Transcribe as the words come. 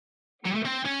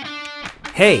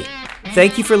Hey,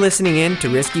 thank you for listening in to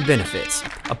Risky Benefits,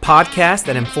 a podcast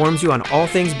that informs you on all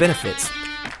things benefits.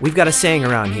 We've got a saying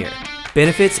around here: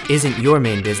 benefits isn't your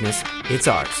main business, it's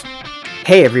ours.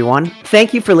 Hey everyone,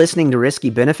 thank you for listening to Risky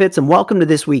Benefits and welcome to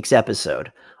this week's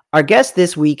episode. Our guest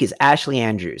this week is Ashley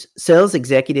Andrews, sales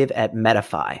executive at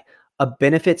Medify, a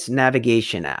benefits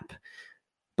navigation app.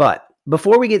 But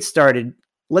before we get started,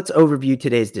 let's overview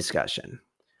today's discussion.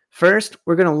 First,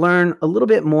 we're going to learn a little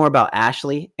bit more about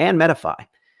Ashley and Medify.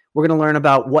 We're going to learn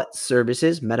about what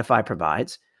services Medify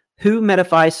provides, who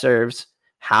Medify serves,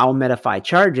 how Medify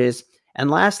charges, and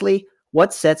lastly,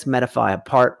 what sets Medify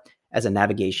apart as a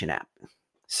navigation app.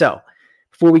 So,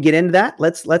 before we get into that,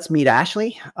 let's meet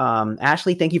Ashley.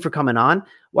 Ashley, thank you for coming on.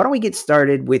 Why don't we get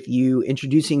started with you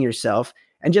introducing yourself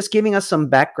and just giving us some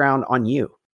background on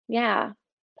you? Yeah,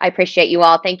 I appreciate you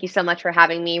all. Thank you so much for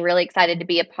having me. Really excited to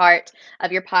be a part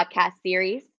of your podcast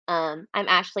series. I'm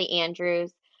Ashley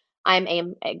Andrews. I'm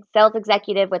a sales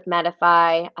executive with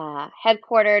Medify,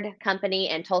 headquartered company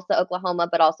in Tulsa, Oklahoma,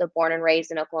 but also born and raised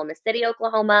in Oklahoma City,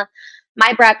 Oklahoma.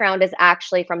 My background is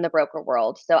actually from the broker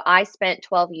world. So I spent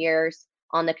 12 years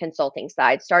on the consulting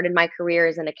side, started my career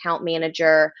as an account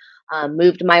manager,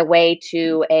 moved my way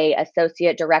to a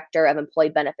associate director of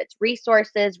employee benefits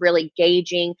resources, really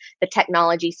gauging the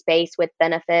technology space with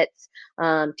benefits,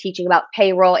 teaching about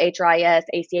payroll, HRIS,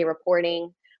 ACA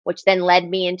reporting, which then led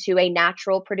me into a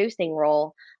natural producing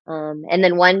role. And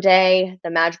then one day,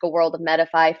 the magical world of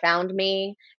Medify found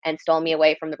me and stole me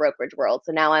away from the brokerage world.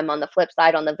 So now I'm on the flip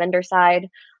side, on the vendor side.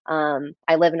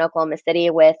 I live in Oklahoma City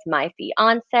with my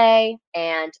fiance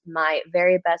and my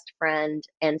very best friend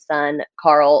and son,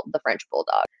 Carl, the French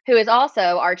Bulldog, who is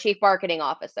also our chief marketing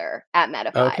officer at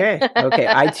Medify. Okay.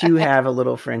 I too have a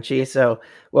little Frenchie. So,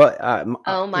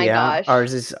 Oh my gosh.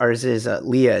 Ours is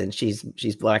Leah, and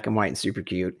she's black and white and super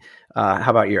cute. How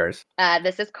about yours?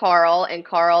 This is Carl, and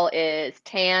Carl is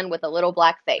tan with a little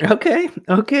black face. Okay.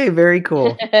 Very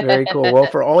cool. Very cool. Well,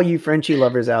 for all you Frenchie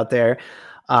lovers out there,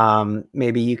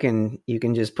 maybe you can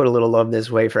just put a little love this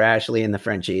way for Ashley and the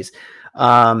Frenchies.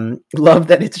 Love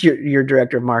that it's your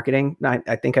director of marketing.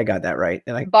 I think I got that right.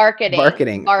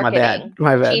 Marketing. My bad.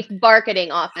 Chief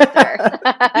marketing officer.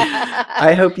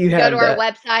 I hope you have go to our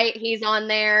website. He's on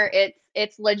there.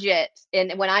 It's legit.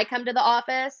 And when I come to the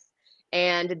office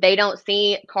and they don't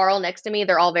see Carl next to me,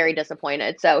 they're all very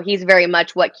disappointed. So he's very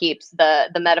much what keeps the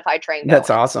Medify train going. That's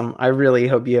awesome. I really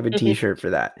hope you have a t-shirt for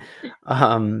that.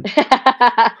 I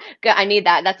need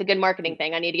that. That's a good marketing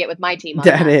thing. I need to get with my team on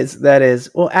that. That is.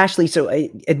 Well, Ashley, so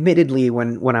admittedly,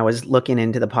 when I was looking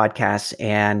into the podcast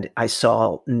and I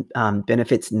saw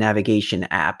benefits navigation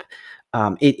app,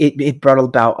 it brought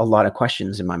about a lot of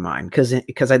questions in my mind because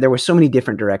there were so many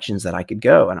different directions that I could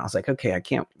go. And I was like, okay, I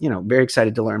can't, very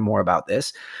excited to learn more about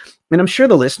this. And I'm sure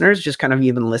the listeners just kind of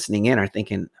even listening in are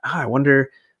thinking, I wonder,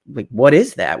 like, what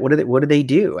is that? What do they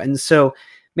do? And so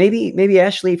maybe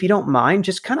Ashley, if you don't mind,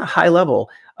 just kind of high level,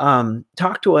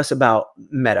 talk to us about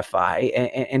Medify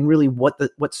and really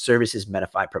what services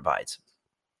Medify provides.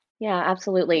 Yeah,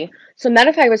 absolutely. So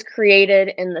Medify was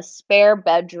created in the spare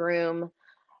bedroom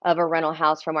of a rental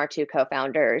house from our two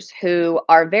co-founders, who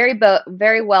are very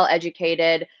well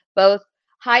educated, both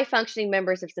high functioning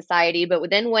members of society, but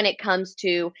then when it comes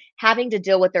to having to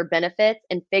deal with their benefits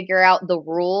and figure out the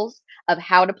rules of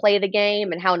how to play the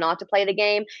game and how not to play the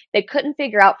game, they couldn't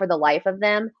figure out for the life of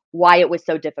them why it was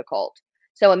so difficult.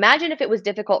 So imagine if it was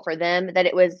difficult for them, that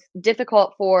it was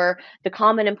difficult for the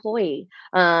common employee,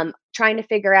 trying to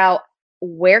figure out,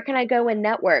 where can I go and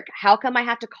network? How come I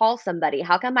have to call somebody?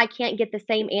 How come I can't get the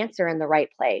same answer in the right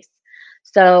place?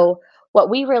 So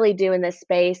what we really do in this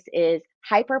space is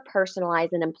hyper personalize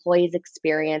an employee's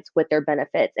experience with their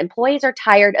benefits. Employees are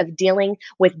tired of dealing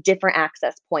with different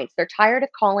access points. They're tired of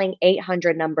calling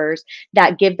 800 numbers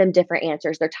that give them different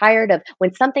answers. They're tired of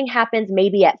when something happens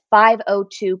maybe at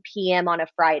 5:02 p.m. on a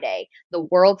Friday, the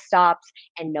world stops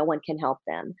and no one can help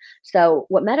them. So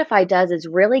what Medify does is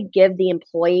really give the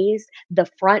employees the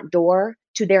front door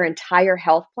to their entire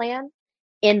health plan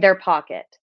in their pocket.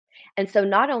 And so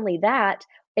not only that,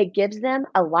 it gives them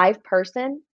a live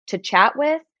person to chat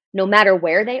with, no matter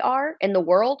where they are in the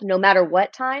world, no matter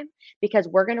what time, because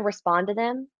we're going to respond to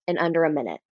them in under a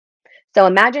minute. So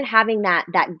imagine having that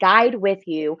guide with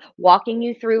you, walking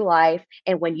you through life.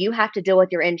 And when you have to deal with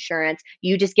your insurance,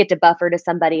 you just get to buffer to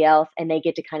somebody else and they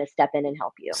get to kind of step in and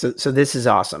help you. So this is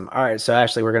awesome. All right. So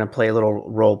Ashley, we're going to play a little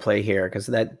role play here because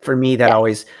that, for me, that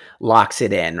always locks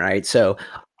it in, right? So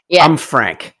I'm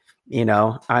Frank.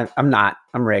 I'm not,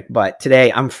 I'm Rick, but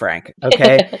today I'm Frank.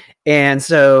 Okay. And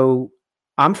so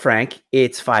I'm Frank.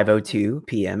 It's 5:02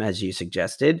 p.m. as you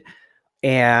suggested.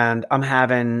 and I'm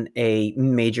having a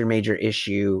major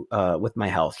issue with my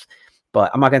health.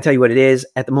 But I'm not going to tell you what it is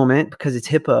at the moment because it's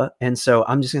HIPAA. And so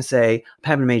I'm just going to say I'm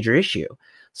having a major issue.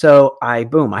 So I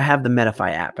have the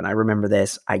Medify app, and I remember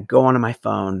this. I go onto my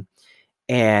phone,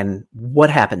 and what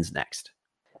happens next?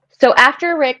 So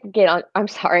after Rick I'm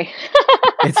sorry.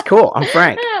 It's cool. I'm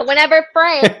Frank. Whenever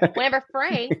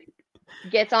Frank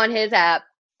gets on his app,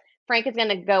 Frank is going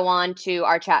to go on to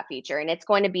our chat feature, and it's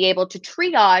going to be able to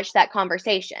triage that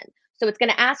conversation. So it's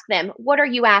going to ask them, what are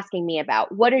you asking me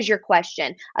about? What is your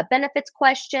question? A benefits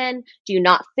question? Do you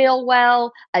not feel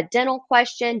well? A dental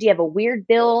question? Do you have a weird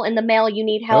bill in the mail you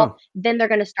need help? Then they're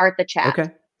going to start the chat.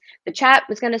 Okay. The chat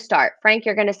is going to start. Frank,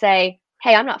 you're going to say,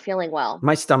 hey, I'm not feeling well.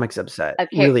 My stomach's upset.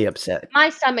 Okay. Really upset. My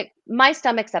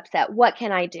stomach's upset. What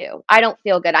can I do? I don't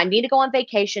feel good. I need to go on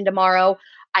vacation tomorrow.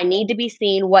 I need to be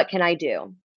seen. What can I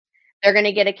do? They're going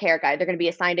to get a care guide. They're going to be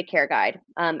assigned a care guide.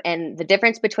 And the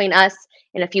difference between us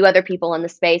and a few other people in the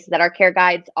space is that our care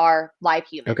guides are live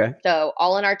humans. Okay. So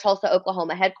all in our Tulsa,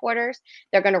 Oklahoma headquarters,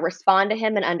 they're going to respond to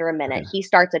him in under a minute. Okay. He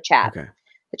starts a chat. Okay.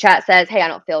 The chat says, hey, I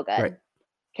don't feel good. Right.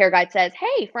 Care guide says,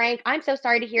 hey, Frank, I'm so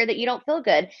sorry to hear that you don't feel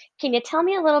good. Can you tell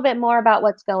me a little bit more about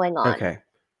what's going on? Okay.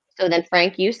 So then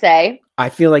Frank, you say, I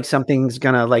feel like something's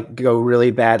going to go really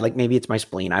bad. Like maybe it's my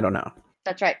spleen. I don't know.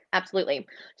 That's right. Absolutely.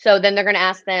 So then they're going to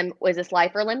ask them, is this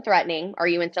life or limb threatening? Are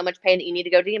you in so much pain that you need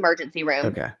to go to the emergency room?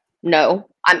 Okay. No,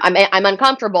 I'm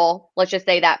uncomfortable. Let's just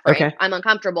say that, Frank. Okay. I'm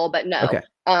uncomfortable, but no, okay.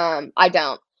 I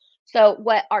don't. So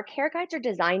what our care guides are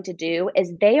designed to do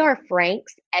is they are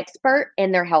Frank's expert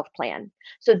in their health plan.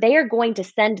 So they are going to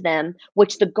send them,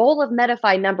 which the goal of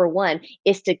Medify number 1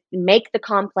 is to make the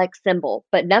complex symbol.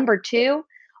 But number 2,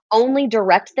 only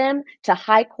direct them to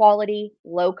high quality,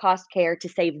 low cost care to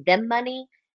save them money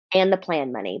and the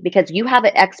plan money, because you have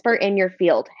an expert in your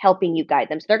field helping you guide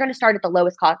them. So they're going to start at the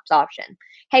lowest cost option.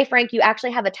 Hey, Frank, you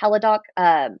actually have a Teladoc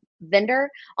vendor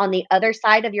on the other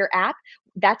side of your app.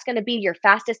 That's going to be your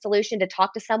fastest solution to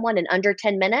talk to someone in under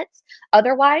 10 minutes.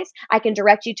 Otherwise, I can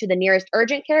direct you to the nearest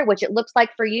urgent care, which it looks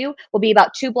like for you will be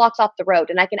about 2 blocks off the road.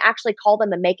 And I can actually call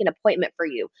them and make an appointment for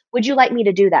you. Would you like me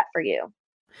to do that for you?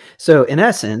 So in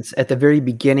essence, at the very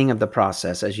beginning of the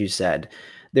process, as you said,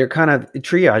 they're kind of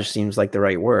triage seems like the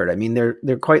right word. I mean,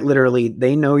 they're quite literally,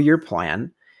 they know your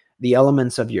plan, the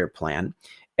elements of your plan.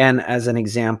 And as an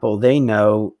example, they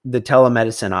know the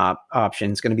telemedicine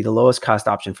option is going to be the lowest cost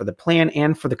option for the plan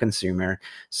and for the consumer.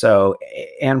 So,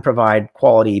 and provide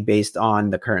quality based on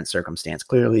the current circumstance.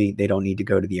 Clearly, they don't need to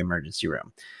go to the emergency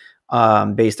room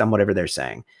based on whatever they're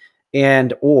saying.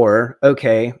 And, or,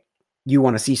 okay, you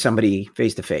want to see somebody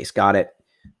face to face. Got it.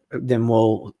 Then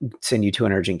we'll send you to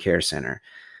an urgent care center.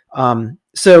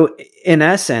 So in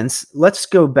essence, let's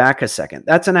go back a second.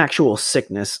 That's an actual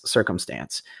sickness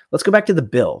circumstance. Let's go back to the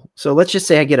bill. So let's just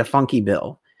say I get a funky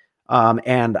bill,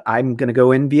 and I'm going to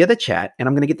go in via the chat and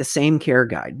I'm going to get the same care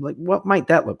guide. Like, what might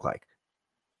that look like?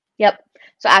 Yep.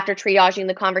 So after triaging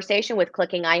the conversation with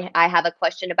clicking, I have a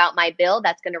question about my bill,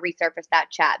 that's going to resurface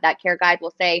that chat. That care guide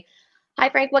will say, hi,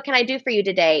 Frank, what can I do for you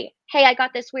today? Hey, I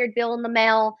got this weird bill in the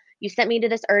mail. You sent me to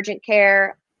this urgent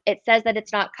care. It says that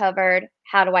it's not covered.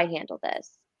 How do I handle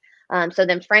this? So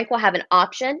then Frank will have an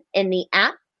option in the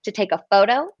app to take a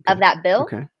photo of that bill.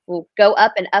 Okay. We'll go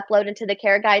up and upload into the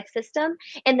care guide system.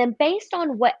 And then based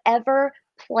on whatever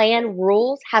plan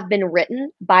rules have been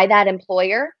written by that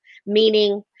employer,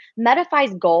 meaning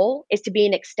Medify's goal is to be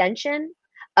an extension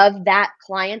of that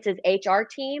client's HR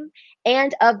team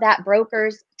and of that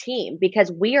broker's team,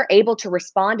 because we are able to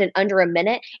respond in under a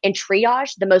minute and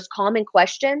triage the most common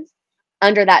questions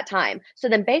under that time. So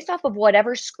then based off of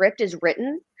whatever script is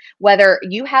written, whether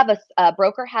you have a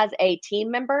broker has a team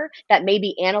member that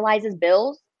maybe analyzes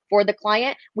bills for the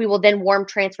client, we will then warm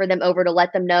transfer them over to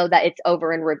let them know that it's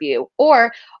over in review.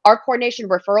 Or our coordination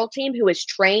referral team, who is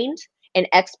trained and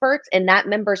experts in that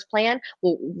member's plan,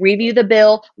 will review the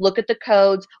bill, look at the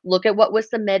codes, look at what was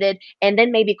submitted, and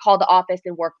then maybe call the office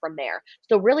and work from there.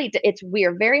 So really, we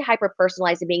are very hyper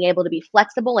personalized in being able to be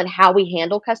flexible in how we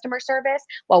handle customer service,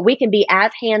 while we can be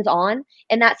as hands-on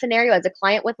in that scenario as a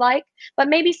client would like. But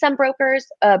maybe some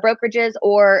brokerages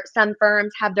or some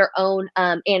firms have their own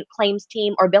and claims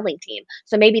team or billing team.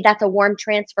 So maybe that's a warm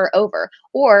transfer over.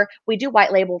 Or we do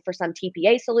white label for some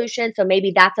TPA solutions. So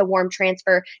maybe that's a warm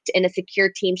transfer in a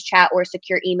secure Teams chat or a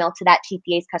secure email to that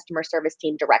TPA's customer service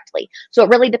team directly. So it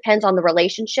really depends on the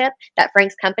relationship that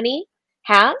Frank's company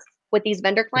has with these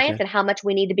vendor clients and how much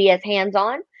we need to be as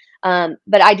hands-on.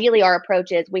 But ideally, our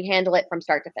approach is we handle it from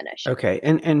start to finish. Okay.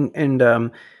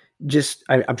 And just,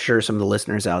 I'm sure some of the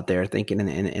listeners out there thinking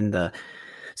in the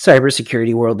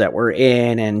cybersecurity world that we're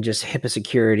in and just HIPAA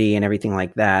security and everything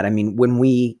like that. I mean, when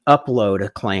we upload a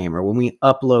claim or when we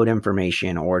upload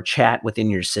information or chat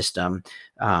within your system,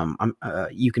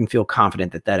 you can feel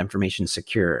confident that that information is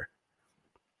secure.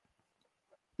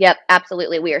 Yep,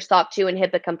 absolutely. We are SOC 2 and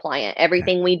HIPAA compliant.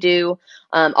 Everything we do,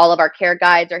 all of our care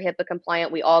guides are HIPAA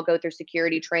compliant. We all go through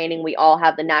security training. We all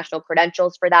have the national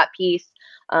credentials for that piece.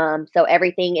 So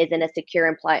everything is in a secure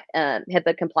and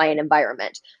HIPAA compliant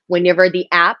environment. Whenever the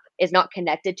app is not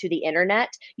connected to the internet,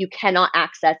 you cannot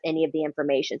access any of the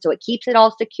information. So it keeps it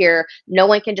all secure. No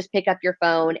one can just pick up your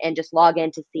phone and just log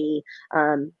in to see.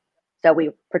 So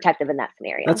we're protective in that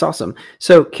scenario. That's awesome.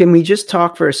 So can we just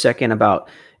talk for a second about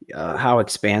how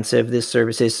expansive this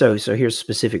service is? So here's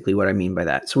specifically what I mean by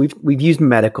that. So we've used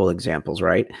medical examples,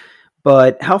 right?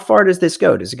 But how far does this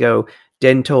go? Does it go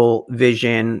dental,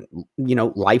 vision,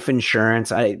 life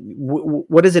insurance?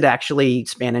 What does it actually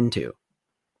span into?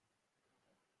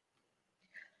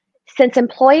 Since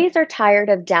employees are tired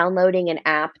of downloading an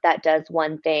app that does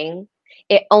one thing,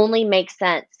 it only makes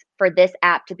sense for this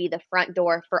app to be the front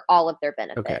door for all of their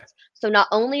benefits. Okay. So not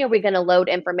only are we going to load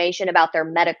information about their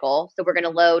medical, so we're going to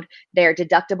load their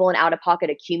deductible and out-of-pocket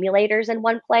accumulators in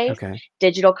one place,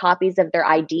 digital copies of their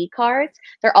ID cards.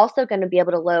 They're also going to be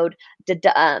able to load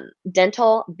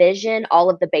dental, vision, all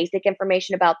of the basic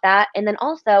information about that. And then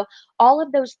also all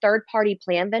of those third-party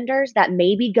plan vendors that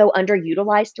maybe go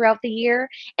underutilized throughout the year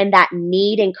and that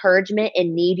need encouragement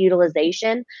and need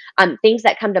utilization. Things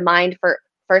that come to mind for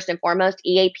first and foremost,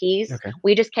 EAPs. Okay.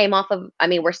 We just came off of,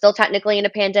 we're still technically in a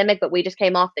pandemic, but we just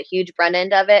came off the huge front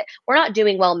end of it. We're not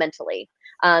doing well mentally.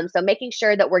 So making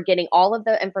sure that we're getting all of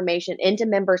the information into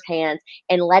members' hands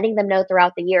and letting them know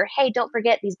throughout the year, hey, don't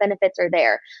forget these benefits are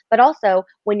there. But also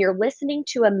when you're listening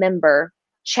to a member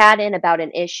chat in about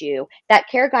an issue, that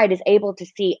care guide is able to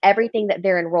see everything that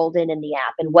they're enrolled in the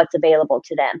app and what's available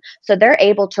to them. So they're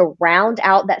able to round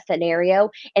out that scenario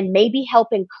and maybe help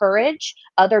encourage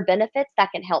other benefits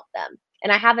that can help them.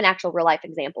 And I have an actual real life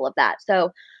example of that. So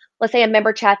let's say a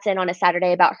member chats in on a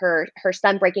Saturday about her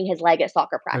son breaking his leg at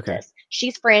soccer practice. Okay.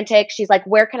 She's frantic. She's like,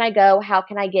 where can I go? How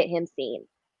can I get him seen?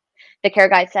 The care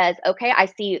guide says, okay, I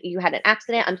see you had an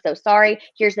accident. I'm so sorry.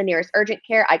 Here's the nearest urgent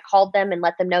care. I called them and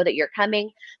let them know that you're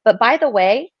coming. But by the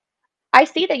way, I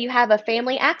see that you have a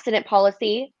family accident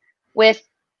policy with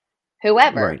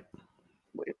whoever,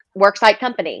 right. Worksite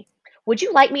company. Would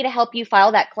you like me to help you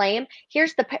file that claim?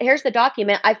 Here's the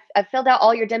document. I've filled out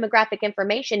all your demographic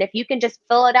information. If you can just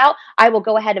fill it out, I will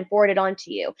go ahead and forward it on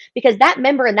to you. Because that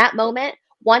member in that moment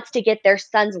wants to get their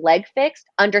son's leg fixed,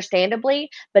 understandably,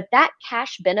 but that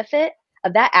cash benefit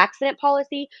of that accident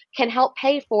policy can help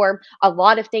pay for a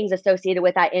lot of things associated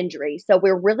with that injury. So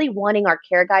we're really wanting our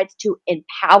care guides to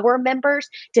empower members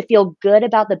to feel good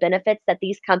about the benefits that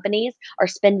these companies are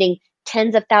spending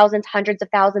tens of thousands, hundreds of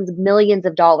thousands, millions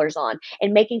of dollars on,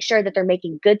 and making sure that they're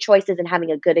making good choices and having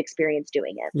a good experience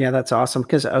doing it. Yeah, that's awesome.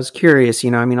 Because I was curious, a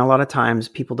lot of times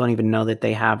people don't even know that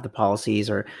they have the policies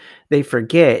or they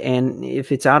forget. And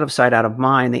if it's out of sight, out of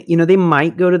mind, they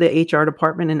might go to the HR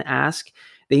department and ask,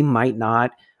 they might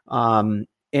not. And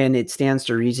it stands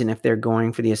to reason if they're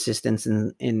going for the assistance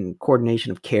in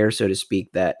coordination of care, so to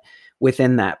speak, that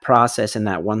within that process and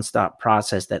that one-stop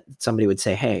process that somebody would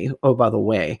say, hey, oh, by the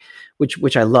way,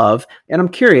 which I love. And I'm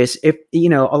curious if,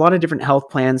 a lot of different health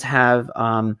plans have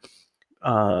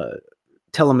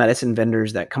telemedicine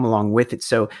vendors that come along with it.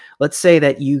 So let's say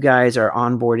that you guys are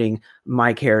onboarding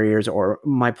my carriers or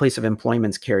my place of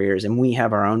employment's carriers, and we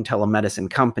have our own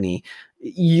telemedicine company.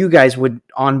 You guys would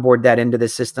onboard that into the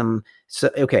system.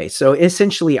 So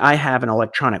essentially I have an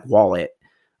electronic wallet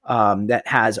that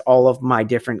has all of my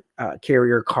different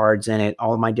carrier cards in it,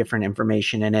 all of my different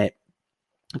information in it.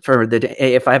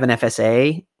 If I have an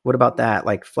FSA, what about that?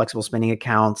 Like flexible spending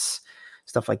accounts,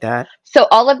 stuff like that. So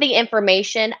all of the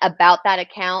information about that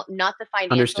account, not the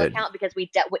financial account, because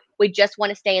we just want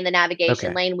to stay in the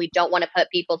navigation lane. We don't want to put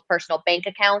people's personal bank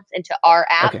accounts into our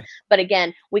app. But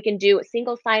again, we can do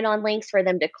single sign-on links for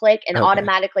them to click and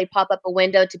automatically pop up a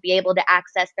window to be able to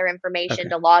access their information,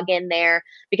 to log in there.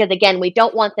 Because again, we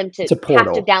don't want them to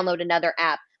have to download another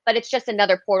app. But it's just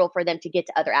another portal for them to get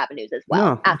to other avenues as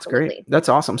well. No, that's great. That's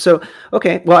awesome. So,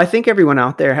 well, I think everyone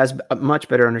out there has a much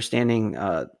better understanding,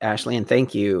 Ashley, and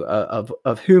thank you,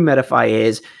 of who Medify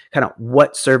is, kind of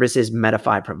what services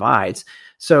Medify provides.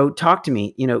 So talk to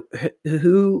me,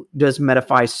 who does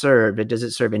Medify serve? Does it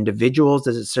serve individuals?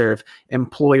 Does it serve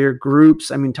employer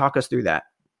groups? Talk us through that.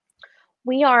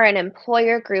 We are an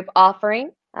employer group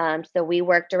offering. So we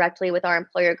work directly with our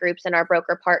employer groups and our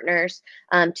broker partners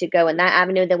to go in that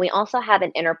avenue. Then we also have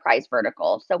an enterprise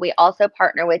vertical. So we also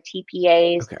partner with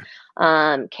TPAs,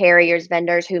 Okay. Carriers,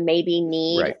 vendors who maybe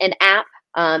need Right. an app,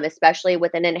 especially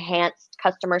with an enhanced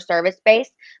customer service base.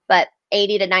 But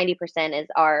 80 to 90% is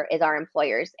our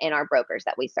employers and our brokers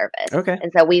that we service. Okay.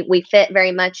 And so we fit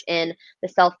very much in the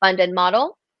self-funded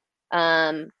model.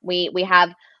 We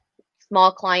have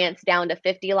small clients down to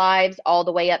 50 lives all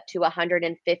the way up to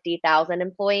 150,000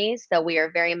 employees. So we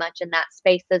are very much in that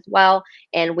space as well.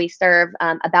 And we serve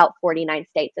about 49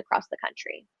 states across the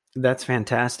country. That's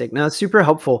fantastic. No, it's super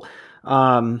helpful.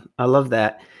 I love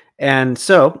that. And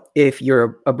so if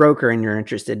you're a broker and you're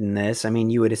interested in this, I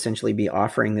mean, you would essentially be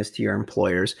offering this to your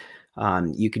employers.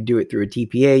 You could do it through a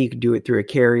TPA, you could do it through a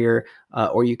carrier,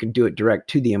 or you could do it direct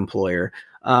to the employer.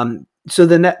 So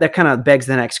then that kind of begs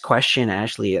the next question,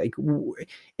 Ashley. Like,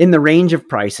 in the range of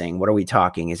pricing, what are we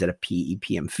talking? Is it a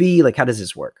PEPM fee? Like, how does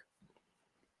this work?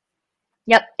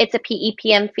 Yep, it's a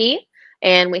PEPM fee,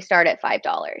 and we start at $5.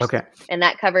 Okay. And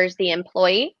that covers the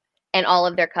employee and all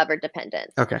of their covered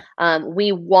dependents. Okay.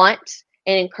 We want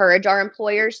and encourage our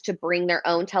employers to bring their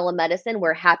own telemedicine.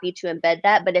 We're happy to embed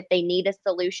that. But if they need a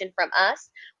solution from us,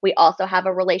 we also have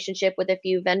a relationship with a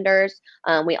few vendors.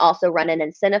 We also run an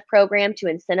incentive program to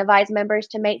incentivize members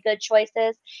to make good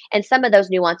choices. And some of those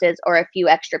nuances are a few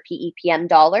extra PEPM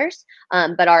dollars.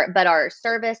 But our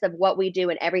service of what we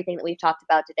do and everything that we've talked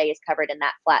about today is covered in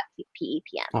that flat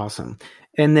PEPM. Awesome.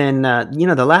 And then,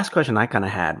 the last question I kind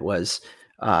of had was,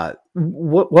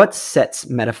 what sets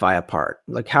Medify apart?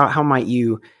 Like, how might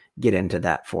you get into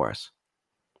that for us?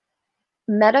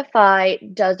 Medify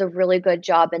does a really good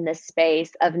job in this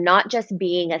space of not just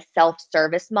being a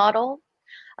self-service model.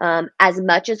 As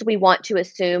much as we want to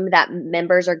assume that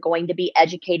members are going to be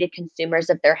educated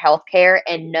consumers of their healthcare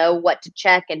and know what to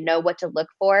check and know what to look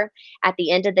for, at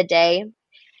the end of the day,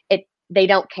 they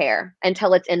don't care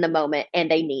until it's in the moment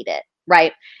and they need it.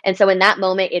 Right. And so in that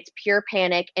moment, it's pure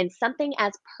panic and something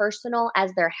as personal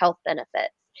as their health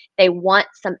benefits. They want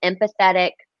some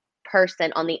empathetic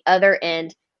person on the other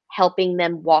end helping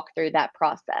them walk through that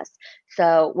process.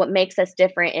 So what makes us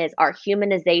different is our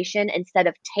humanization. Instead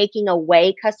of taking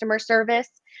away customer service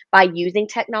by using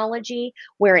technology,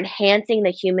 we're enhancing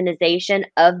the humanization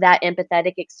of that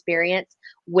empathetic experience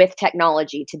with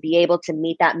technology to be able to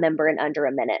meet that member in under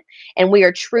a minute. And we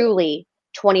are truly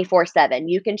 24/7.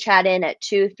 You can chat in at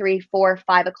 2, 3, 4,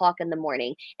 5 o'clock in the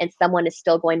morning, and someone is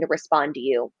still going to respond to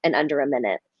you in under a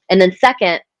minute. And then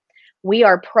second, we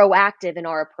are proactive in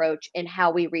our approach in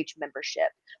how we reach membership.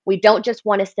 We don't just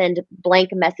want to send blank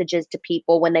messages to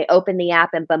people when they open the app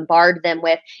and bombard them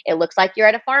with, it looks like you're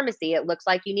at a pharmacy. It looks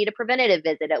like you need a preventative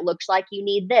visit. It looks like you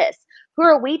need this. Who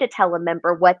are we to tell a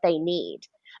member what they need?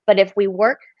 But if we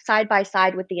work side by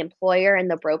side with the employer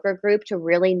and the broker group to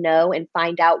really know and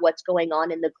find out what's going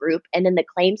on in the group and in the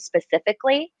claim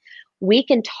specifically, we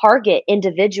can target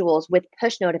individuals with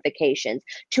push notifications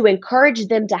to encourage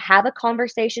them to have a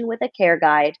conversation with a care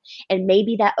guide. And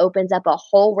maybe that opens up a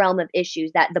whole realm of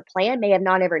issues that the plan may have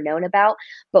not ever known about,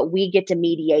 but we get to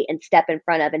mediate and step in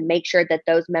front of and make sure that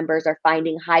those members are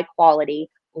finding high quality,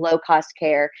 low cost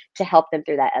care to help them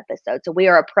through that episode. So we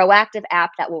are a proactive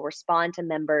app that will respond to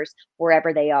members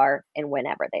wherever they are and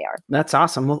whenever they are. That's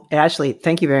awesome. Well, Ashley,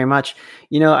 thank you very much.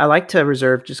 I like to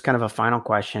reserve just kind of a final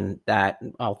question that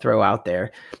I'll throw out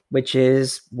there, which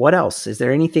is, what else? Is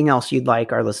there anything else you'd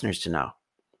like our listeners to know?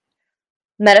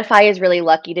 Medify is really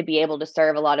lucky to be able to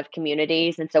serve a lot of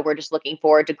communities. And so we're just looking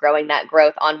forward to growing that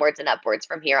growth onwards and upwards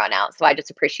from here on out. So I just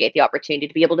appreciate the opportunity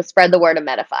to be able to spread the word of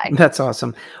Medify. That's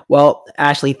awesome. Well,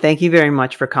 Ashley, thank you very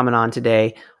much for coming on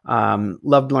today.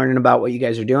 Loved learning about what you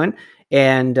guys are doing,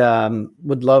 and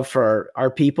would love for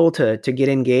our people to get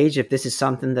engaged if this is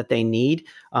something that they need.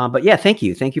 But yeah, thank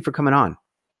you. Thank you for coming on.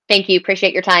 Thank you.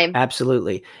 Appreciate your time.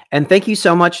 Absolutely. And thank you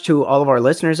so much to all of our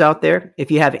listeners out there. If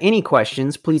you have any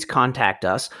questions, please contact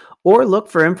us or look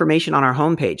for information on our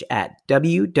homepage at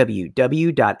www.fbmc.com.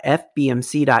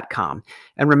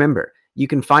 And remember, you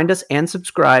can find us and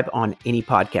subscribe on any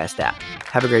podcast app.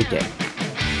 Have a great day.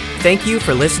 Thank you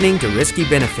for listening to Risky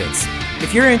Benefits.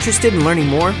 If you're interested in learning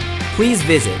more, please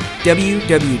visit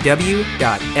www.fbmc.com.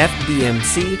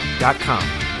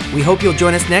 We hope you'll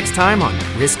join us next time on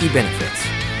Risky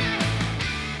Benefits.